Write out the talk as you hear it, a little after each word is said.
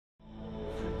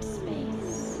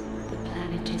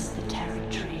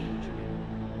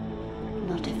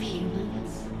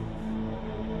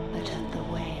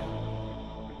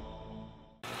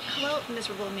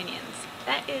miserable minions.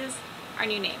 That is our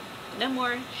new name. No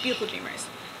more beautiful dreamers.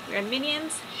 We are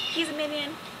minions, he's a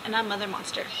minion, and I'm Mother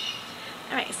Monster.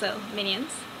 Alright, so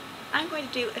minions, I'm going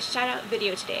to do a shout out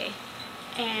video today.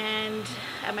 And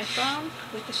I have my phone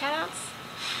with the shout outs.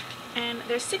 And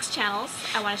there's 6 channels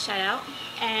I want to shout out.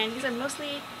 And these are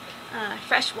mostly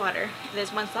freshwater.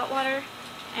 There's one saltwater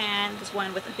and there's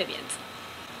one with amphibians.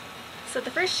 So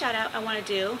the first shout out I want to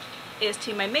do is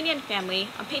to my minion family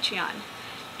on Patreon.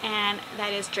 And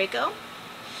that is Draco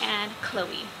and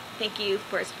Chloe. Thank you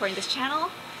for supporting this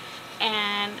channel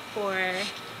and for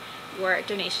your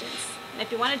donations. And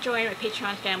if you want to join my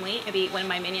Patreon family and be one of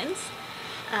my minions,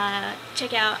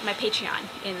 check out my Patreon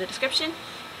in the description.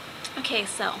 Okay,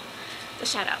 so the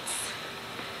shout outs.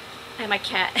 And my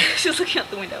cat, she's looking out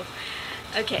the window.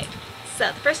 Okay, so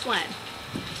the first one,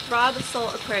 Rob Sool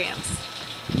Aquariums.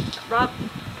 Rob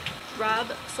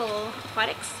Sool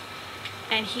Aquatics.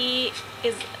 And he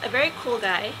is a very cool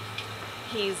guy.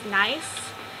 He's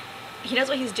nice. He knows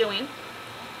what he's doing.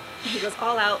 He goes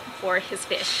all out for his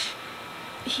fish.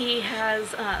 He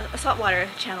has a saltwater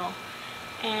channel.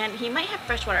 And he might have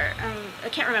freshwater. I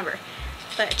can't remember.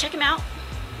 But check him out.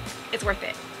 It's worth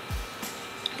it.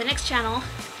 The next channel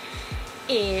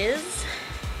is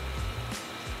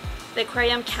the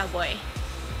Aquarium Cowboy.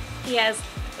 He has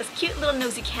this cute little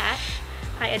nosy cat.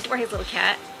 I adore his little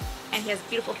cat. And he has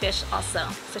beautiful fish also.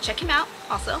 So check him out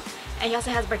also. And he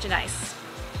also has merchandise.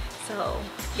 So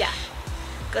yeah,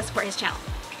 go support his channel.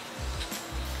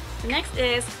 The next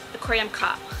is Aquarium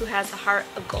Cop, who has the heart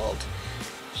of gold.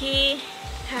 He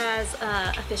has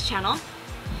a fish channel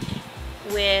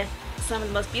with some of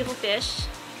the most beautiful fish.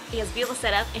 He has a beautiful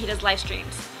setup and he does live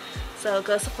streams. So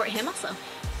go support him also.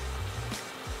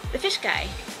 The fish guy.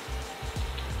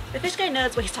 The fish guy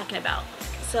knows what he's talking about.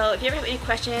 So if you ever have any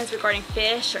questions regarding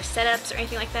fish or setups or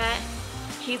anything like that,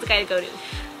 he's the guy to go to.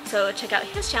 So check out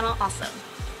his channel also.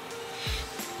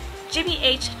 Jimmy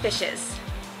H Fishes.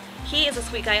 He is a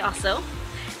sweet guy also.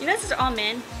 You notice these are all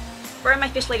men. Where are my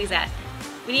fish ladies at?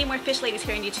 We need more fish ladies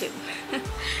here on YouTube.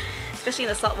 Especially in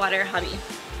the saltwater hobby,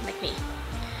 like me.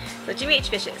 So Jimmy H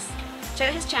Fishes. Check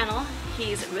out his channel.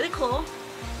 He's really cool.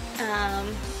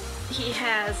 He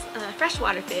has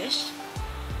freshwater fish.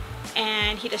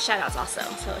 And he does shout outs also,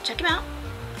 so check him out.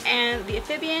 And the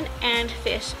amphibian and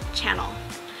fish channel,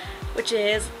 which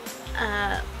is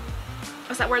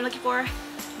what's that word I'm looking for?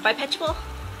 Bipedal,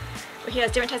 where he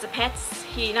has different types of pets.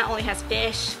 He not only has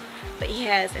fish, but he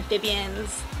has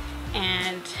amphibians,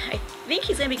 and I think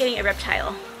he's gonna be getting a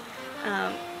reptile.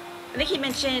 I think he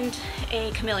mentioned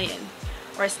a chameleon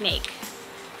or a snake,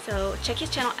 so check his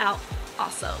channel out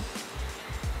also.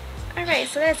 Alright,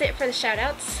 so that's it for the shout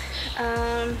outs.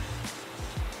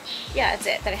 Yeah, that's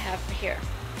it that I have for here.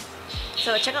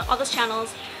 So check out all those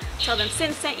channels, tell them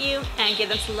Sin sent you, and give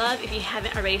them some love if you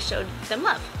haven't already showed them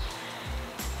love.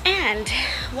 And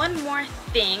one more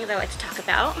thing that I like to talk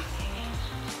about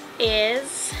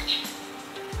is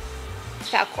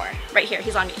Falcor. Right here,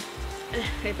 he's on me.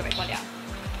 Let me put my phone down.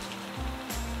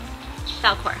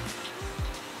 Falcor.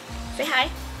 Say hi.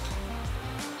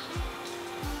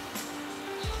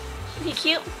 Isn't he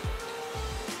cute?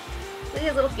 Look at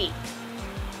his little feet.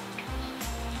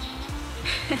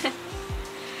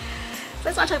 So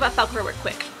I just want to talk about Falcor real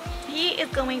quick. He is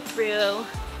going through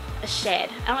a shed.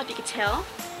 I don't know if you can tell,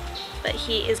 but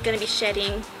he is going to be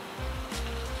shedding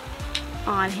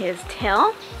on his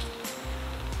tail,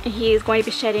 and he is going to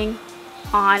be shedding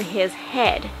on his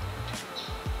head.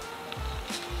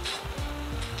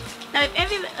 Now if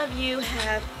any of you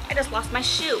have, I just lost my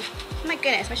shoe. Oh my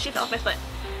goodness, my shoe fell off my foot.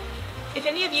 If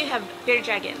any of you have bearded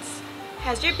dragons,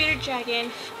 has your bearded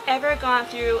dragon ever gone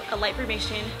through a light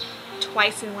brumation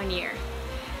twice in 1 year?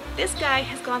 This guy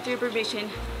has gone through brumation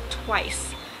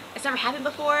twice. It's never happened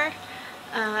before.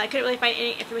 I couldn't really find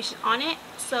any information on it.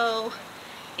 So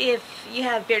if you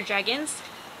have bearded dragons,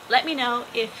 let me know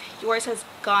if yours has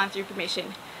gone through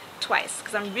brumation twice,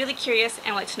 because I'm really curious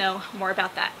and would like to know more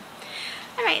about that.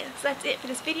 Alright, so that's it for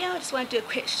this video. I just wanted to do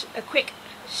a quick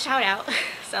shout out.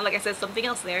 Sound like I said something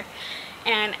else there.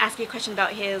 And ask you a question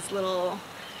about his little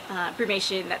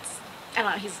brumation. That's, I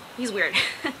don't know, he's weird.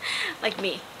 Like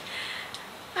me.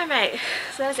 Alright,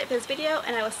 so that's it for this video,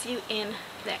 and I will see you in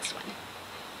the next one.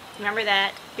 Remember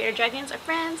that bearded dragons are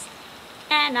friends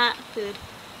and not food.